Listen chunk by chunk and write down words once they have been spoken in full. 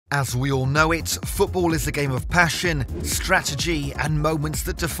As we all know it, football is a game of passion, strategy, and moments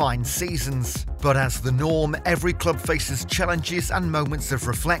that define seasons. But as the norm, every club faces challenges and moments of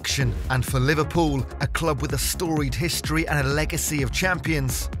reflection. And for Liverpool, a club with a storied history and a legacy of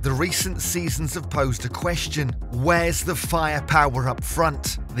champions, the recent seasons have posed a question. Where's the firepower up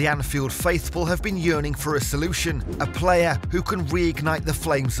front? The Anfield faithful have been yearning for a solution, a player who can reignite the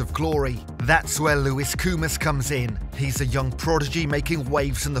flames of glory. That's where Lewis Koumas comes in. He's a young prodigy making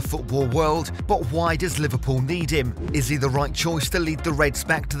waves in the football world, but why does Liverpool need him? Is he the right choice to lead the Reds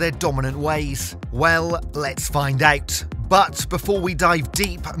back to their dominant ways? Well, let's find out. But before we dive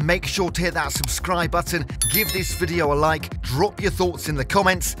deep, make sure to hit that subscribe button, give this video a like, drop your thoughts in the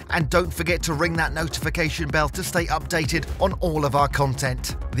comments, and don't forget to ring that notification bell to stay updated on all of our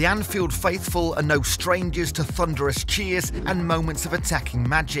content. The Anfield faithful are no strangers to thunderous cheers and moments of attacking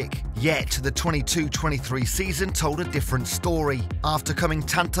magic. Yet, the 22-23 season told a different story. After coming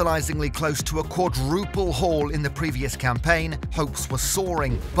tantalisingly close to a quadruple haul in the previous campaign, hopes were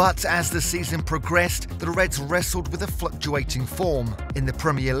soaring. But as the season progressed, the Reds wrestled with a fluctuating form. In the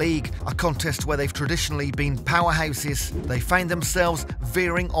Premier League, a contest where they've traditionally been powerhouses, they found themselves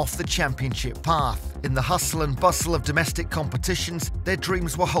veering off the championship path. In the hustle and bustle of domestic competitions, their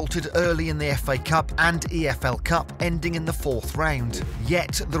dreams were halted early in the FA Cup and EFL Cup, ending in the fourth round.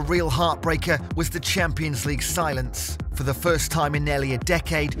 Yet, the real heartbreaker was the Champions League silence. For the first time in nearly a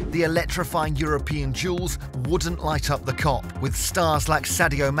decade, the electrifying European duels wouldn't light up the Kop. With stars like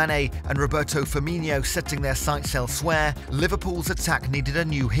Sadio Mane and Roberto Firmino setting their sights elsewhere, Liverpool's attack needed a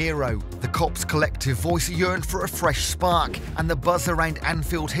new hero. The Kop's collective voice yearned for a fresh spark, and the buzz around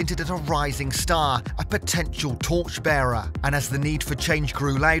Anfield hinted at a rising star, a potential torchbearer. And as the need for change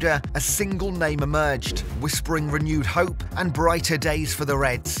grew louder, a single name emerged, whispering renewed hope and brighter days for the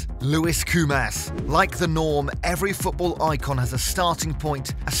Reds. Lewis Koumas. Like the norm, every football icon has a starting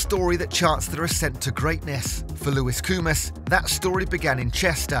point, a story that charts their ascent to greatness. For Lewis Koumas, that story began in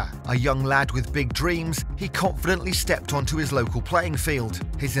Chester. A young lad with big dreams, he confidently stepped onto his local playing field.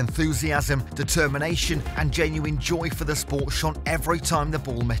 His enthusiasm, determination, and genuine joy for the sport shone every time the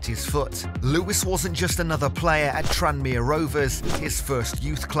ball met his foot. Lewis wasn't just another player at Tranmere Rovers, his first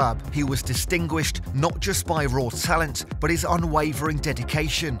youth club. He was distinguished not just by raw talent, but his unwavering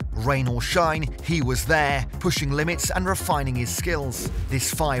dedication. Rain or shine, he was there, pushing limits and refining his skills.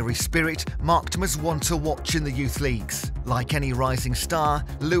 This fiery spirit marked him as one to watch in the youth leagues. Like any rising star,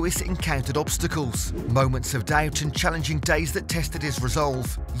 Lewis encountered obstacles, moments of doubt and challenging days that tested his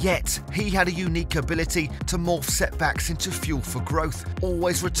resolve. Yet, he had a unique ability to morph setbacks into fuel for growth,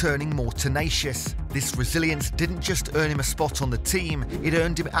 always returning more tenacious. This resilience didn't just earn him a spot on the team, it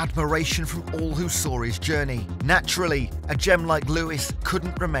earned him admiration from all who saw his journey. Naturally, a gem like Lewis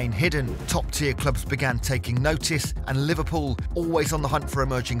couldn't remain hidden. Top-tier clubs began taking notice, and Liverpool, always on the hunt for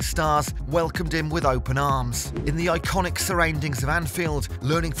emerging stars, welcomed him with open arms. In the iconic surroundings of Anfield,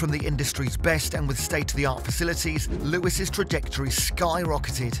 learning from the industry's best and with state-of-the-art facilities, Lewis's trajectory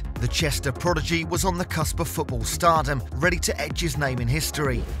skyrocketed. The Chester prodigy was on the cusp of football stardom, ready to etch his name in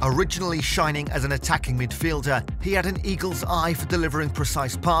history. Originally shining as an attacking midfielder, he had an eagle's eye for delivering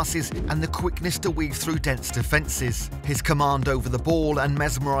precise passes and the quickness to weave through dense defences. His command over the ball and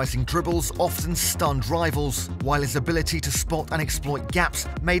mesmerising dribbles often stunned rivals, while his ability to spot and exploit gaps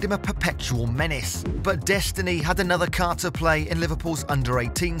made him a perpetual menace. But destiny had another card to play in Liverpool's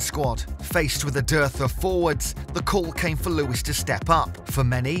under-18 squad. Faced with a dearth of forwards, the call came for Lewis to step up. For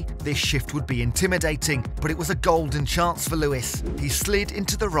many, this shift would be intimidating, but it was a golden chance for Lewis. He slid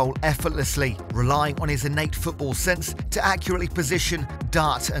into the role effortlessly, relying on his innate football sense to accurately position,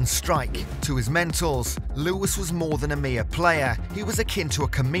 dart and strike. To his mentors, Lewis was more than a mere player. He was akin to a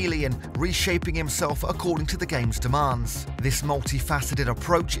chameleon, reshaping himself according to the game's demands. This multifaceted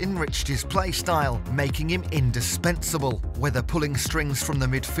approach enriched his play style, making him indispensable. Whether pulling strings from the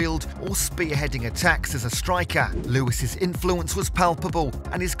midfield or spearheading attacks as a striker, Lewis's influence was palpable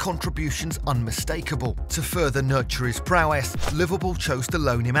and his contributions unmistakable. To further nurture his prowess, Liverpool chose to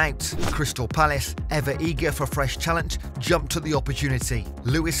loan him out. Crystal Palace, ever eager for fresh talent, jumped at the opportunity.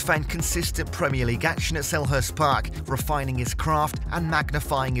 Lewis found consistent Premier League action at Selhurst Park, refining his craft and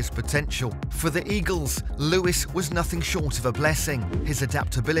magnifying his potential. For the Eagles, Lewis was nothing short of a blessing. His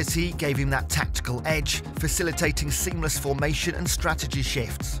adaptability gave him that tactical edge, facilitating seamless formation and strategy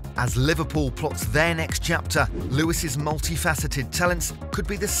shifts. As Liverpool plots their next chapter, Lewis's multifaceted talents could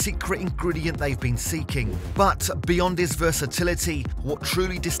be the secret ingredient they've been seeking. But beyond his versatility, what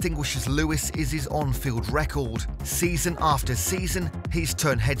truly distinguishes Lewis is his on-field record. Season after season, he's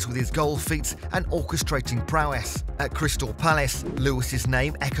turned heads with his goal feats and orchestrating prowess. At Crystal Palace, Lewis's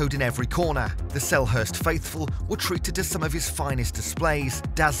name echoed in every corner. The Selhurst faithful were treated to some of his finest displays,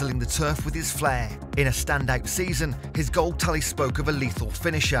 dazzling the turf with his flair. In a standout season, his goal tally spoke of a lethal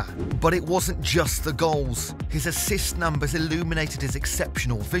finisher. But it wasn't just the goals. His assist numbers illuminated his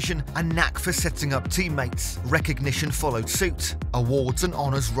exceptional vision and knack for setting up teammates. Recognition followed suit. Awards and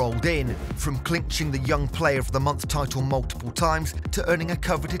honours rolled in, from clinching the Young Player of the Month title multiple times to earning a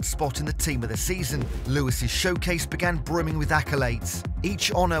coveted spot in the Team of the Season. Lewis's showcase began brimming with accolades.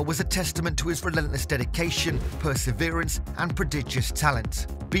 Each honour was a testament to his relentless dedication, perseverance and prodigious talent.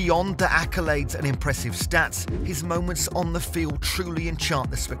 Beyond the accolades and impressive stats, his moments on the field truly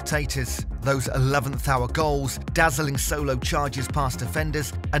enchant the spectators. Those 11th hour goals, dazzling solo charges past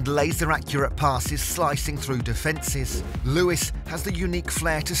defenders and laser-accurate passes slicing through defences. Lewis has the unique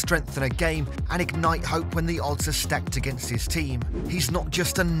flair to strengthen a game and ignite hope when the odds are stacked against his team. He's not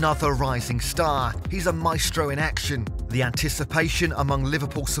just another rising star, he's a maestro in action. The anticipation among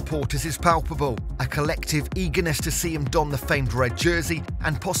Liverpool supporters is palpable, a collective eagerness to see him don the famed red jersey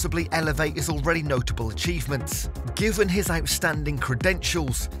and possibly elevate his already notable achievements. Given his outstanding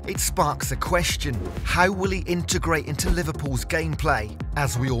credentials, it sparks a question: how will he integrate into Liverpool's gameplay?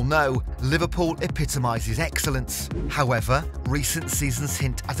 As we all know, Liverpool epitomises excellence. However, recent seasons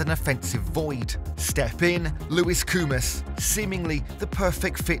hint at an offensive void. Step in Lewis Koumas, seemingly the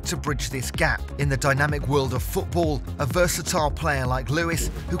perfect fit to bridge this gap. In the dynamic world of football, a versatile player like Lewis,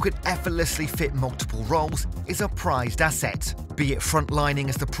 who could effortlessly fit multiple roles, is a prized asset. Be it frontlining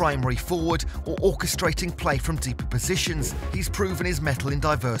as the primary forward or orchestrating play from deeper positions, he's proven his mettle in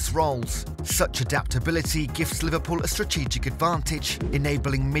diverse roles. Such adaptability gives Liverpool a strategic advantage,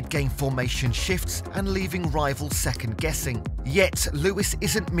 enabling mid-game formation shifts and leaving rivals second-guessing. Yet, Lewis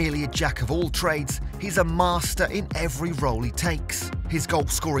isn't merely a jack of all trades, he's a master in every role he takes. His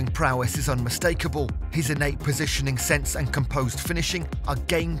goal-scoring prowess is unmistakable. His innate positioning sense and composed finishing are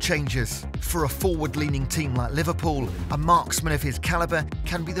game-changers. For a forward-leaning team like Liverpool, a marksman of his calibre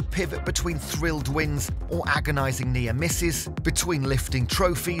can be the pivot between thrilled wins or agonising near misses, between lifting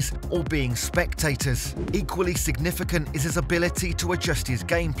trophies or being spectators. Equally significant is his ability to adjust his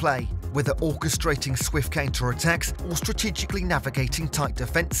gameplay, whether orchestrating swift counter-attacks or strategically navigating tight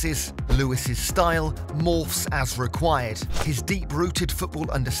defences. Lewis's style morphs as required. His deep-rooted football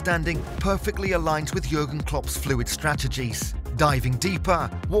understanding perfectly aligns with Jurgen Klopp's fluid strategies. Diving deeper,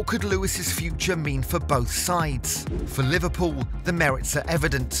 what could Lewis's future mean for both sides? For Liverpool, the merits are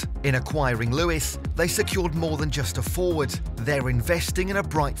evident. In acquiring Lewis, they secured more than just a forward. They're investing in a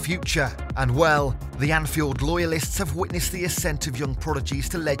bright future. And well, the Anfield loyalists have witnessed the ascent of young prodigies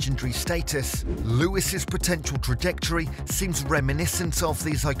to legendary status. Lewis's potential trajectory seems reminiscent of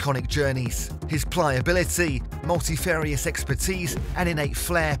these iconic journeys. His pliability, multifarious expertise and innate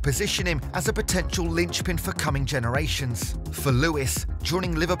flair position him as a potential linchpin for coming generations. For Lewis,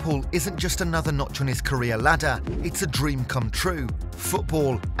 joining Liverpool isn't just another notch on his career ladder, it's a dream come true.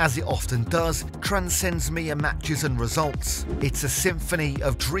 Football, as it often does, transcends mere matches and results. It's a symphony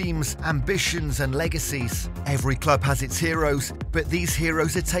of dreams, ambitions and legacies. Every club has its heroes, but these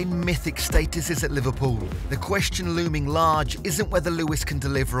heroes attain mythic statuses at Liverpool. The question looming large isn't whether Lewis can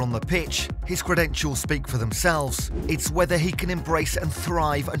deliver on the pitch. His credentials speak for themselves. It's whether he can embrace and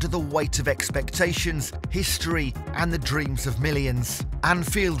thrive under the weight of expectations, history and the dreams of millions.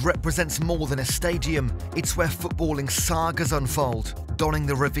 Anfield represents more than a stadium. It's where footballing sagas unfold. Donning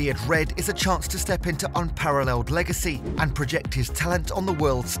the revered red is a chance to step into unparalleled legacy and project his talent on the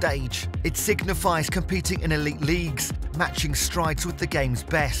world stage. It signifies competing in elite leagues, matching strides with the game's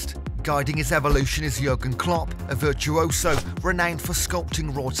best. Guiding his evolution is Jurgen Klopp, a virtuoso renowned for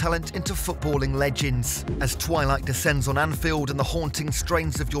sculpting raw talent into footballing legends. As twilight descends on Anfield and the haunting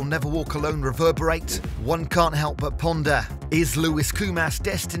strains of You'll Never Walk Alone reverberate, one can't help but ponder: is Lewis Koumas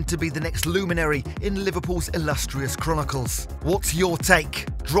destined to be the next luminary in Liverpool's illustrious chronicles? What's your take?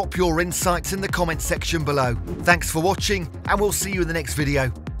 Drop your insights in the comment section below. Thanks for watching, and we'll see you in the next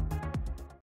video.